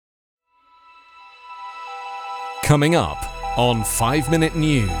Coming up on 5 Minute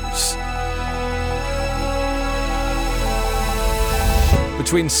News.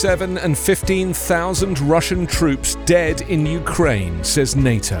 Between 7 and 15,000 Russian troops dead in Ukraine, says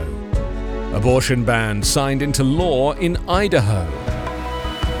NATO. Abortion ban signed into law in Idaho.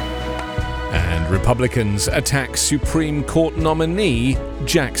 And Republicans attack Supreme Court nominee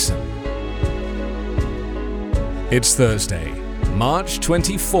Jackson. It's Thursday, March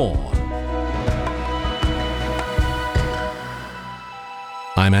 24.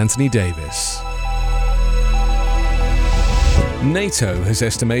 I'm Anthony Davis. NATO has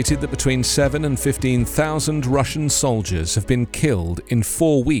estimated that between 7 and 15,000 Russian soldiers have been killed in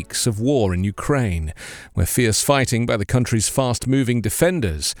 4 weeks of war in Ukraine, where fierce fighting by the country's fast-moving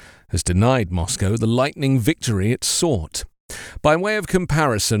defenders has denied Moscow the lightning victory it sought. By way of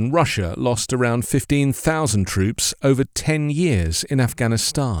comparison, Russia lost around 15,000 troops over 10 years in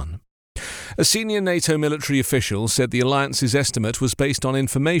Afghanistan. A senior NATO military official said the alliance's estimate was based on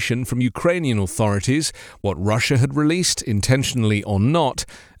information from Ukrainian authorities, what Russia had released, intentionally or not,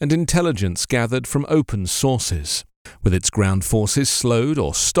 and intelligence gathered from open sources. With its ground forces slowed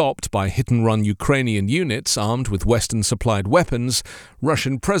or stopped by hit-and-run Ukrainian units armed with Western-supplied weapons,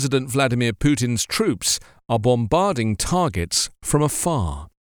 Russian President Vladimir Putin's troops are bombarding targets from afar.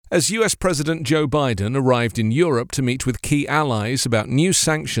 As US President Joe Biden arrived in Europe to meet with key allies about new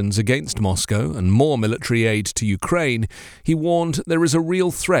sanctions against Moscow and more military aid to Ukraine, he warned there is a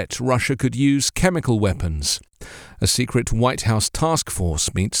real threat Russia could use chemical weapons. A secret White House task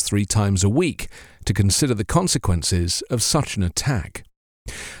force meets 3 times a week to consider the consequences of such an attack.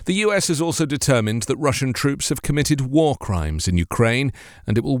 The US is also determined that Russian troops have committed war crimes in Ukraine,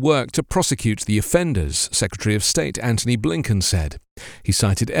 and it will work to prosecute the offenders, Secretary of State Antony Blinken said. He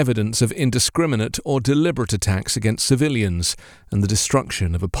cited evidence of indiscriminate or deliberate attacks against civilians and the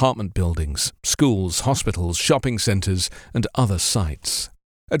destruction of apartment buildings, schools, hospitals, shopping centers, and other sites.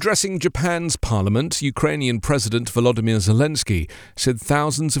 Addressing Japan's parliament, Ukrainian President Volodymyr Zelensky said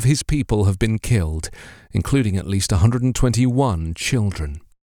thousands of his people have been killed, including at least 121 children.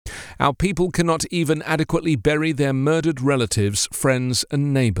 Our people cannot even adequately bury their murdered relatives, friends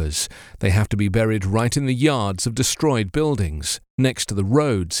and neighbors. They have to be buried right in the yards of destroyed buildings, next to the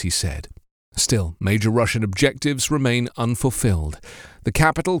roads, he said. Still, major Russian objectives remain unfulfilled. The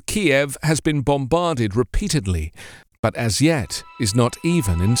capital, Kiev, has been bombarded repeatedly, but as yet is not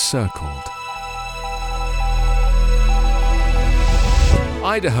even encircled.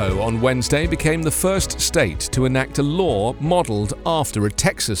 Idaho on Wednesday became the first state to enact a law modelled after a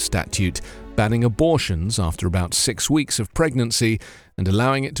Texas statute banning abortions after about 6 weeks of pregnancy and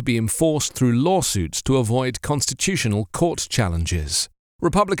allowing it to be enforced through lawsuits to avoid constitutional court challenges.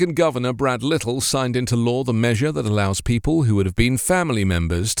 Republican Governor Brad Little signed into law the measure that allows people who would have been family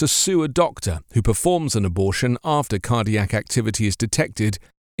members to sue a doctor who performs an abortion after cardiac activity is detected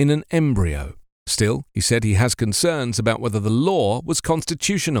in an embryo. Still, he said he has concerns about whether the law was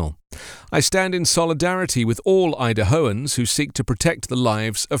constitutional. I stand in solidarity with all Idahoans who seek to protect the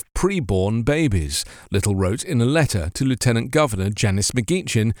lives of preborn babies, Little wrote in a letter to Lieutenant Governor Janice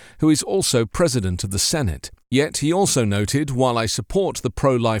McGeachin, who is also president of the Senate. Yet he also noted, while I support the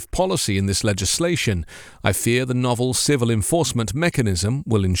pro-life policy in this legislation, I fear the novel civil enforcement mechanism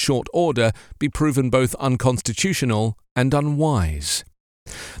will in short order be proven both unconstitutional and unwise.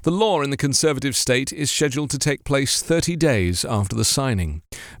 The law in the Conservative state is scheduled to take place 30 days after the signing,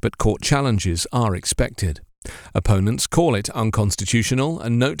 but court challenges are expected. Opponents call it unconstitutional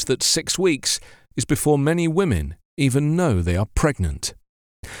and note that 6 weeks is before many women even know they are pregnant.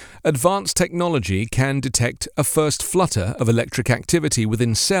 Advanced technology can detect a first flutter of electric activity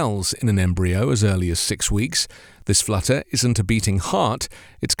within cells in an embryo as early as 6 weeks. This flutter isn't a beating heart,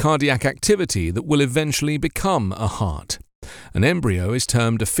 it's cardiac activity that will eventually become a heart. An embryo is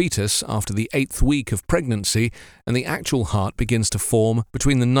termed a fetus after the 8th week of pregnancy, and the actual heart begins to form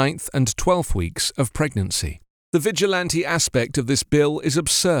between the 9th and 12th weeks of pregnancy. The vigilante aspect of this bill is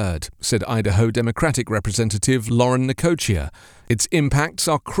absurd, said Idaho Democratic Representative Lauren Nicosia. Its impacts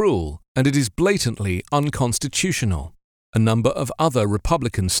are cruel, and it is blatantly unconstitutional. A number of other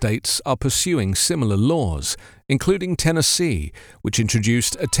Republican states are pursuing similar laws, including Tennessee, which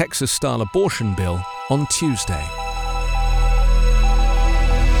introduced a Texas-style abortion bill on Tuesday.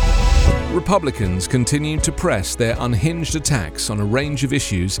 Republicans continue to press their unhinged attacks on a range of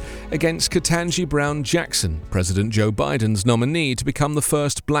issues against Ketanji Brown Jackson, President Joe Biden's nominee to become the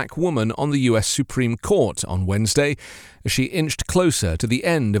first black woman on the US Supreme Court on Wednesday, as she inched closer to the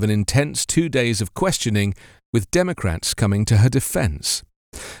end of an intense 2 days of questioning, with Democrats coming to her defense.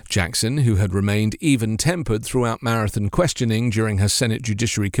 Jackson, who had remained even-tempered throughout marathon questioning during her Senate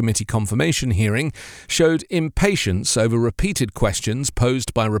Judiciary Committee confirmation hearing, showed impatience over repeated questions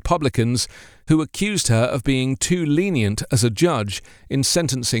posed by Republicans who accused her of being too lenient as a judge in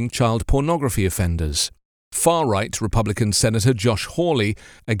sentencing child pornography offenders. Far-right Republican Senator Josh Hawley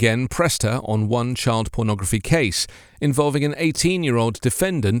again pressed her on one child pornography case involving an 18-year-old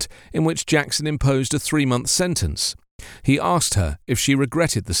defendant in which Jackson imposed a 3-month sentence. He asked her if she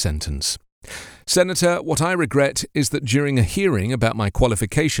regretted the sentence. "Senator, what I regret is that during a hearing about my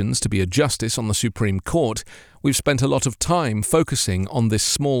qualifications to be a justice on the Supreme Court, we've spent a lot of time focusing on this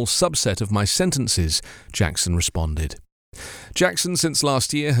small subset of my sentences," Jackson responded. Jackson, since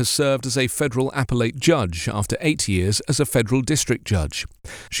last year, has served as a federal appellate judge after 8 years as a federal district judge.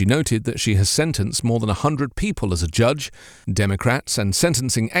 She noted that she has sentenced more than 100 people as a judge. Democrats and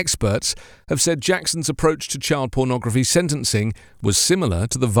sentencing experts have said Jackson's approach to child pornography sentencing was similar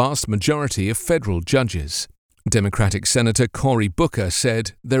to the vast majority of federal judges. Democratic Senator Cory Booker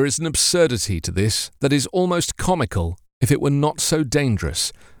said, "There is an absurdity to this that is almost comical if it were not so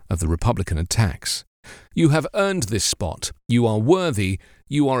dangerous," of the Republican attacks. "You have earned this spot. You are worthy.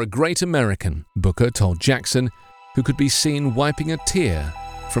 You are a great American," Booker told Jackson, who could be seen wiping a tear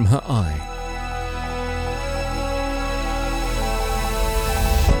from her eye.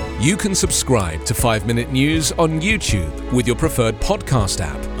 You can subscribe to 5-Minute News on YouTube with your preferred podcast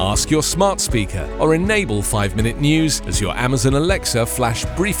app. Ask your smart speaker or enable 5-Minute News as your Amazon Alexa flash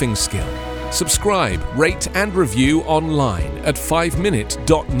briefing skill. Subscribe, rate and review online at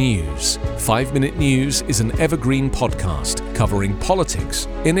 5minute.news. 5-Minute News is an evergreen podcast covering politics,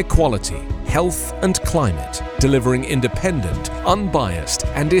 inequality, health and climate, delivering independent, unbiased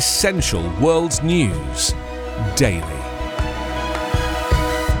and essential world news daily.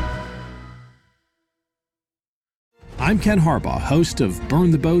 I'm Ken Harbaugh, host of Burn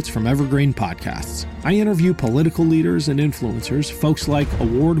the Boats from Evergreen Podcasts. I interview political leaders and influencers, folks like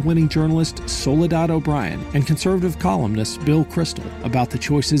award-winning journalist Soledad O'Brien and conservative columnist Bill Kristol, about the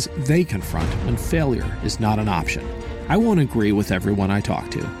choices they confront when failure is not an option. I won't agree with everyone I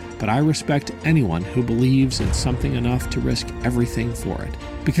talk to, but I respect anyone who believes in something enough to risk everything for it.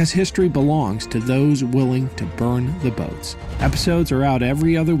 Because history belongs to those willing to burn the boats. Episodes are out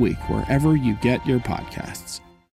every other week wherever you get your podcasts.